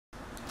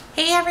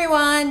Hey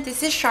everyone,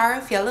 this is Shar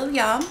of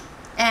YellowYum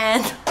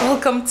and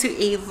welcome to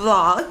a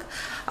vlog.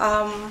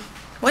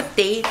 What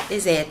date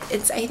is it?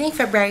 It's I think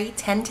February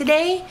 10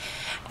 today,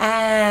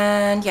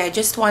 and yeah, I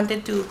just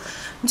wanted to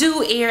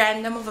do a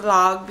random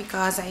vlog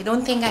because I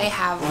don't think I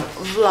have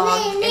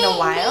vlogged in a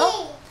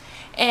while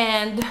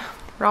and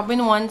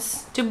Robin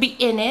wants to be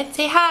in it.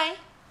 Say hi.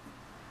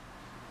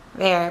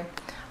 There.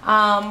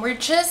 We're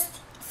just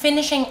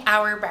finishing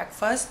our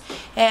breakfast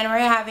and we're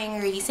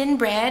having raisin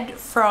bread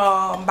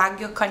from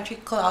Baguio Country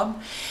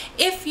Club.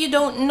 If you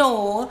don't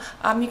know,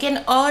 you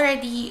can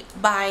already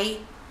buy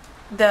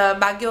the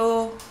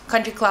Baguio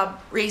Country Club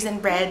raisin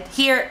bread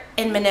here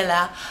in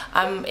Manila.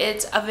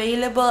 It's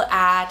available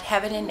at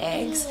Heaven and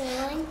Eggs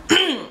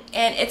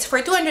and it's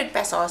for 200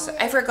 pesos.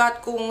 I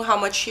forgot kung how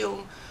much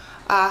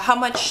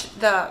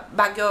the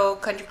Baguio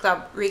Country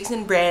Club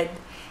raisin bread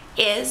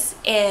is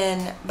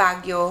in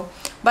Baguio.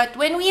 But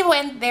when we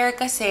went there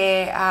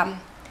kasi a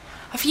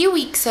few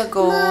weeks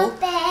ago,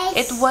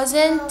 it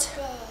wasn't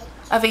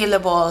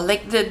available.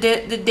 Like the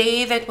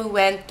day that we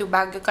went to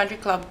Baguio Country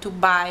Club to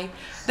buy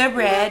the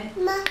bread,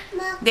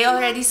 they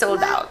already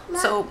sold out.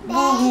 So,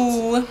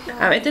 boo-hoo!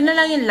 Ito na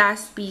lang yung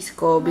last piece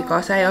ko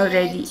because I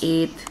already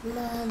ate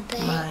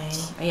mine.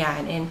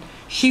 Ayan, and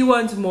she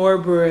wants more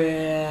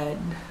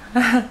bread.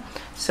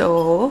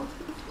 So,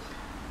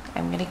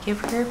 I'm gonna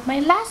give her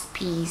my last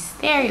piece.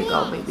 There you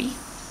go, baby.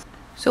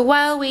 So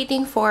while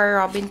waiting for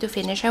Robin to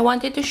finish, I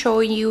wanted to show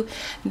you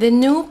the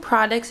new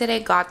products that I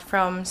got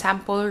from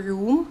Sample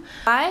Room.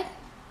 But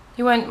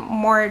you want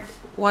more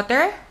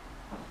water?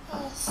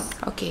 Yes.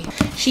 Okay.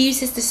 She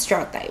uses the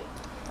straw type.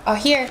 Oh,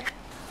 here.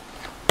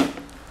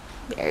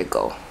 There you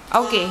go.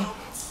 Okay.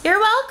 You're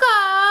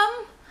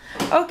welcome.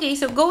 Okay,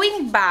 so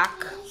going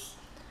back.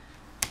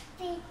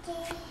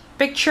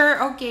 Picture.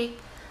 Okay.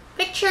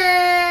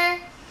 Picture.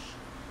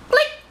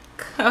 Click.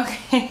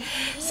 Okay,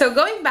 so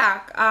going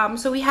back,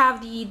 so we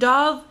have the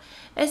Dove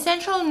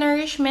Essential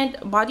Nourishment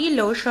Body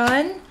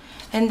Lotion,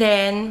 and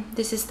then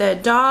this is the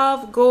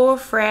Dove Go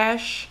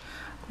Fresh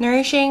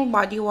Nourishing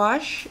Body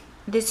Wash.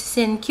 This is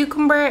in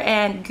cucumber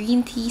and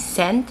green tea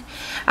scent.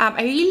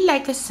 I really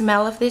like the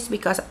smell of this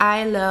because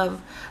I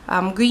love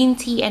green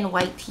tea and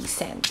white tea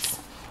scents.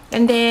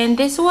 And then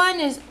this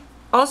one is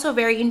also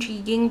very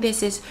intriguing.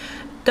 This is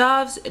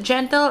Dove's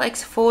Gentle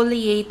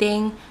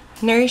Exfoliating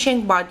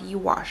Nourishing Body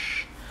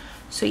Wash.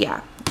 So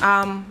yeah,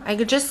 I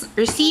could just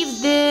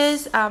receive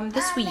this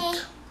this week.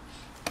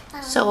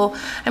 So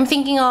I'm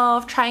thinking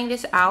of trying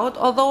this out.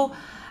 Although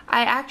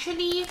I'm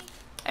actually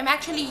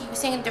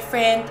using a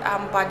different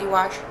body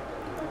wash.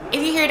 If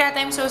you hear that,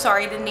 I'm so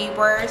sorry. The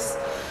neighbors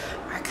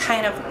are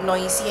kind of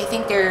noisy. I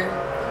think they're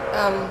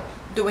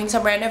doing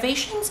some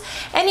renovations.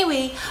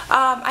 Anyway,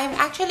 I'm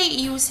actually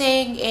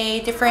using a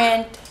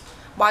different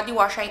body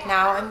wash right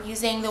now. I'm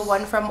using the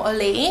one from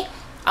Olay,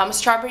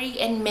 Strawberry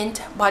and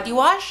Mint Body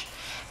Wash.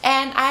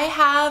 And I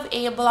have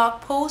a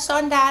blog post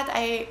on that.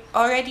 I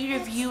already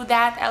reviewed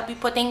that. I'll be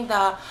putting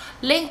the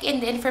link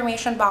in the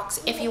information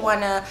box if you want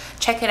to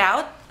check it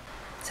out.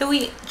 So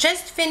we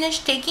just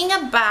finished taking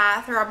a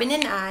bath, Robin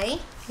and I.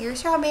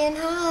 Here's Robin.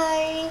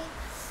 Hi.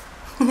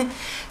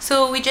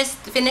 So we just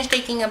finished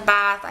taking a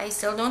bath. I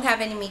still don't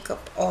have any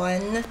makeup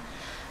on.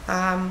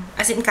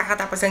 As in,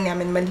 kakatapos lang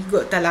namin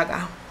maligo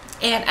talaga.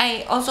 And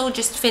I also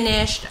just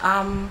finished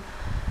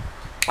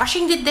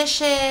washing the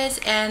dishes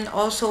and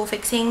also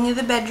fixing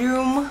the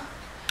bedroom.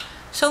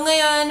 So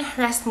ngayon,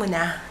 rest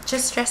muna.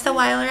 Just rest a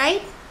while,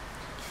 right?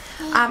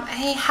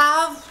 I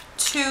have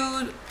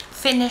to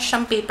finish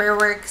some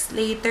paperwork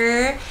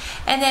later.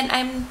 And then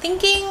I'm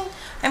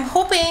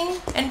hoping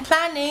and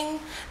planning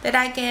that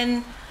I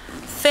can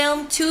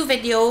film 2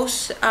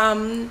 videos.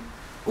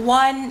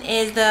 One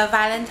is the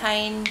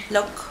Valentine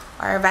look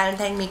or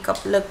Valentine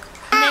makeup look.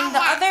 And then the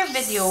other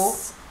video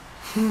is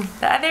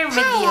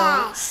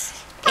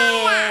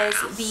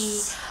the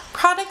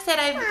products that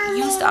I've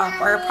used up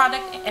or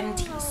product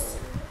empties.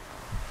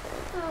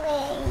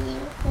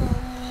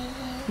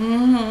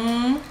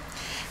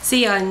 So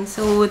yun.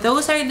 So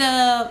those are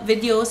the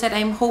videos that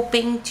I'm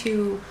hoping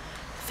to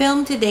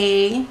film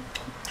today.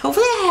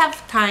 Hopefully I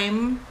have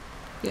time.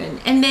 Yun.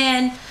 And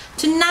then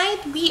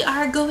tonight we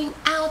are going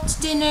out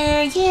to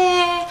dinner.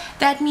 Yeah!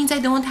 That means I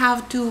don't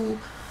have to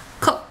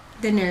cook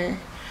dinner.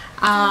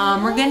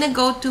 We're gonna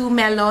go to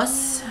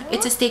Melos.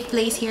 It's a steak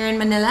place here in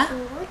Manila.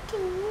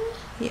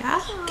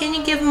 Yeah? Can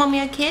you give mommy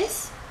a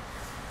kiss?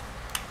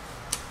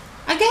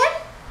 Again?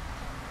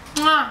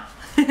 Mwah.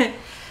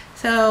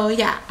 So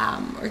yeah,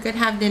 we're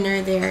gonna have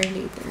dinner there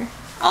later.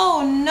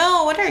 Oh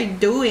no, what are you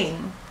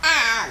doing?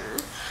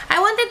 I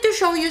wanted to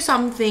show you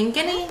something.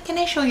 Can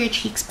I show your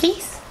cheeks,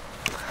 please?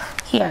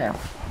 Here.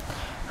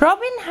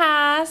 Robin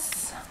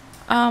has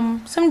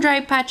some dry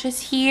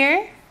patches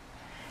here.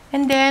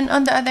 And then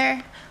on the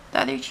other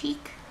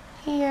cheek.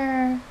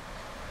 Here,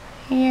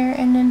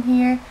 and then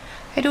here.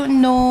 I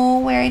don't know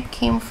where it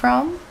came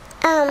from.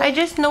 I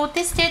just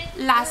noticed it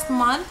last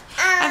month.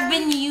 I've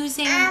been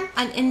using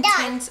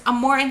a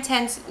more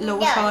intense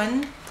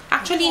lotion.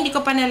 Actually, hindi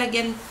ko pa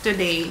nalagyan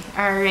today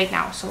or right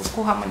now. So,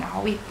 kuha mo na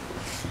ako. Wait.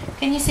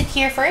 Can you sit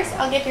here first?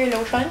 I'll get your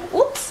lotion.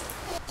 Oops!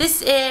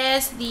 This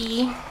is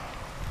the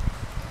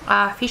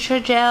Fisher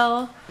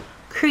Gel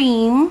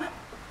cream.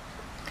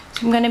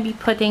 So I'm gonna be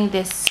putting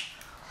this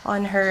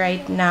on her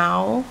right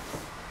now.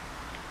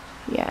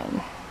 Yeah,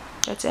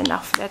 that's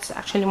enough. That's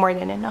actually more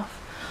than enough.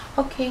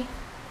 Okay.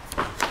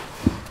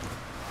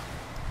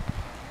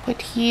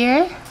 Put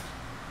here,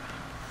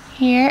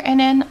 and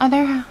then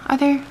other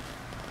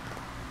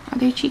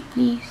cheek,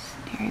 please.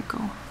 There you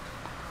go.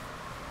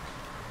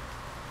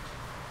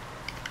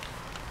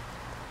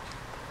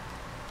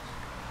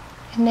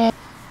 And then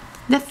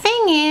the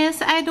thing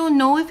is, I don't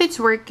know if it's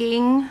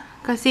working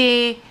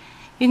kasi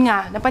yun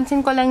nga,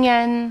 napansin ko lang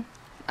yan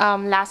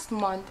last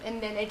month,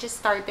 and then I just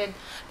started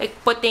like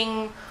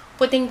putting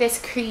this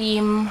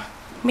cream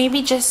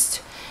maybe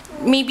just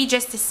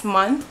this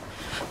month.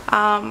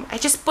 I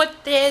just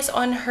put this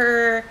on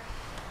her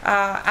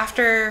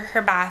after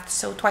her bath,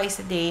 so twice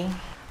a day.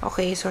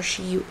 Okay, so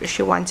she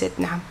wants it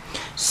na.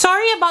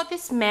 Sorry about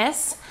this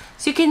mess.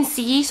 So you can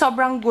see,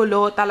 sobrang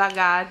gulo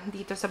talaga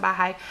dito sa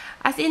bahay.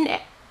 As in,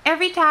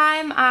 every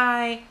time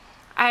I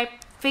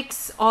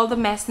fix all the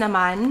mess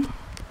naman.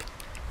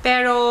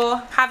 Pero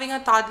having a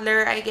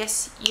toddler, I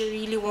guess you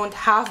really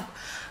won't have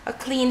a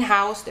clean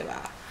house,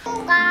 diba?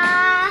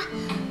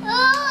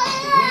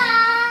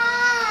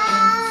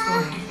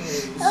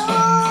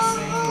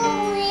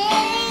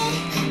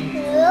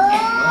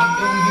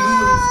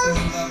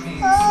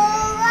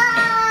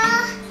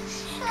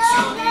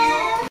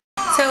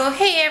 So,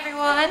 hey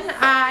everyone!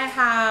 I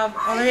have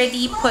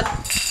already put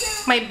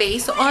my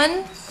base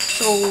on.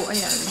 So,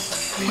 ayan.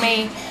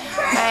 May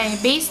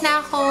base na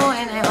ako,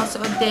 and I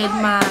also did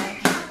my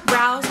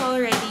brows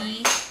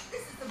already.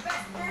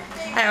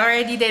 I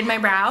already did my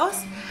brows.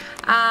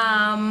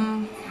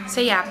 So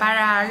yeah,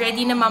 para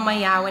ready na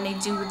mamaya when I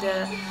do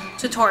the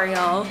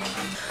tutorial.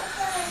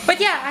 But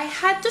yeah, I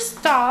had to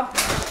stop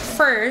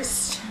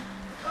first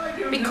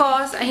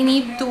because I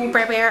need to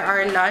prepare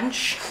our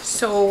lunch.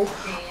 So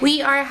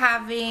we are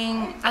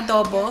having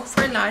adobo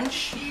for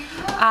lunch.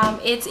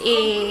 It's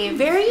a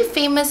very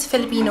famous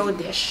Filipino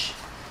dish.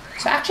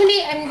 So actually,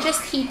 I'm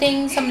just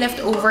heating some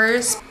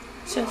leftovers.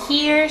 So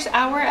here's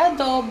our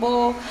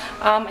adobo.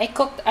 I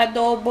cooked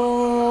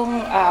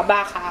adobong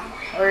baka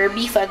or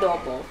beef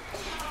adobo.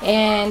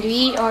 And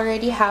we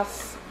already have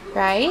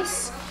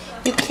rice.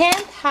 You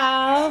can't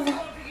have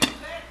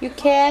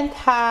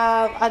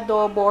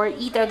adobo or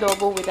eat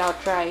adobo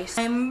without rice.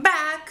 I'm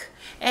back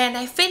and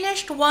I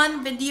finished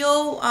one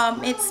video.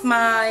 It's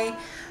my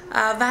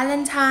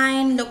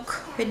Valentine look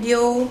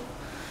video.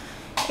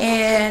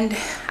 And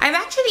I'm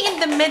actually in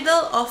the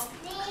middle of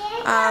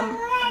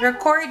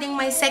recording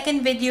my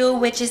second video,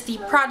 which is the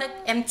product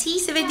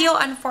empties video.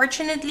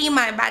 Unfortunately,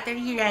 my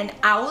battery ran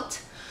out.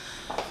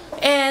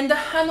 And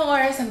ano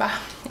oras na ba?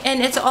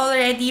 And it's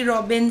already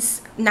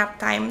Robin's nap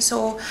time.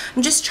 So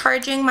I'm just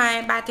charging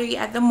my battery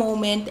at the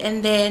moment,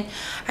 and then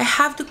I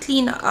have to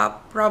clean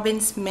up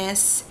Robin's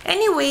mess.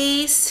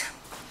 Anyways,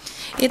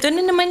 ito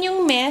na naman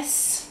yung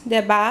mess, 'di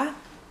ba?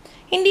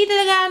 Hindi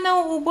talaga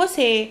nauubos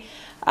eh.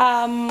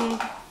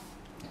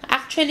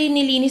 Actually,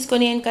 nilinis ko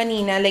na yan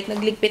kanina. Like,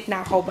 nagligpit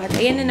na ako. But,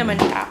 ayan na naman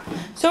siya.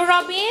 So,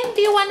 Robin, do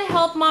you want to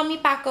help Mommy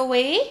pack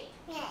away?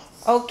 Yes.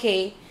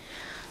 Okay.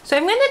 So,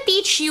 I'm gonna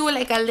teach you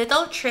like a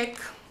little trick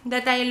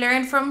that I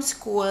learned from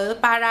school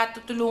para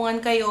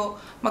tutulungan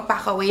kayo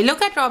mag-pack away.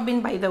 Look at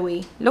Robin, by the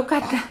way. Look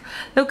at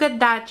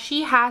that.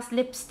 She has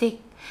lipstick.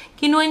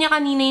 Kinuha niya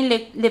kanina yung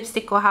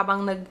lipstick ko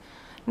habang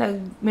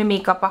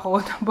nag-makeup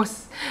ako.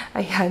 Tapos,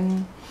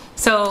 ayan.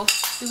 So,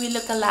 do we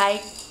look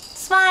alike?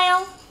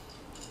 Smile!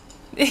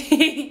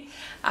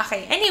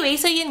 Okay. Anyway,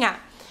 so yun nga.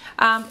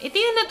 Ito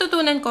yung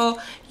natutunan ko.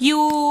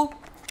 You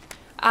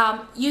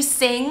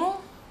sing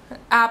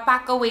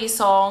pack away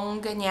song,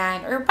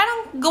 ganyan. Or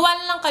parang gawa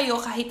lang kayo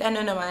kahit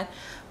ano naman.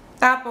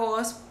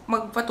 Tapos,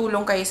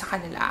 magpatulong kayo sa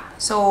kanila.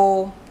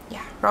 So,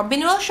 yeah.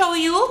 Robin will show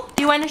you.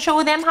 Do you want to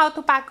show them how to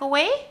pack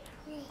away?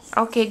 Yes.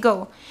 Okay,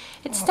 go.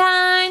 It's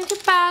time to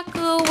pack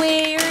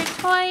away your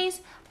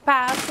toys.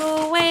 Pack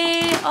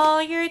away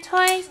all your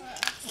toys.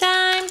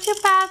 Time to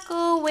pack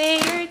away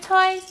your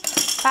toys.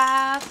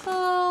 Pack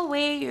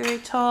away your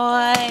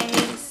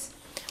toys.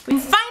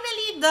 We're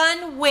finally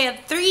done with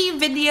 3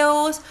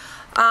 videos.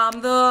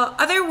 The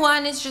other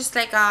one is just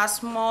like a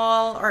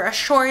small or a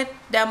short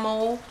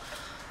demo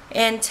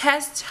and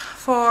test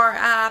for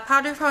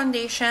powder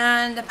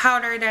foundation, the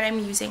powder that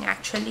I'm using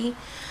actually.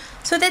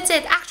 So that's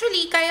it.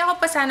 Actually, kaya ko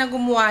pa sana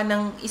gumawa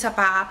ng isa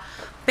pa.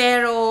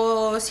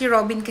 Pero si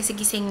Robin kasi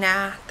gising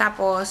na.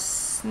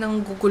 Tapos,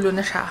 nanggugulo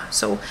na siya.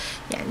 So,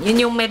 yan. Yun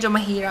yung medyo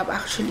mahirap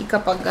actually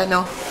kapag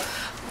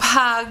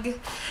pag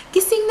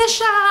gising na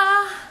siya.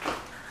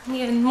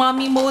 Yan,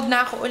 mommy mode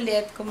na ako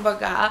ulit.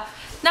 Kumbaga.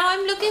 Now,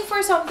 I'm looking for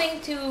something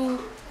to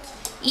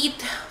eat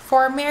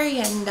for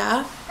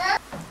merienda.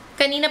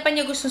 Kanina pa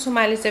niya gusto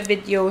sumali sa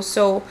video.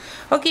 So,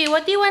 okay,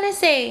 what do you wanna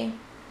say?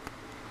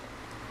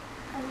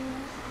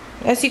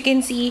 As you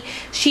can see,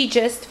 she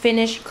just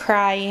finished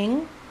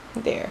crying.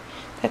 There.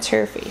 That's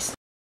her face.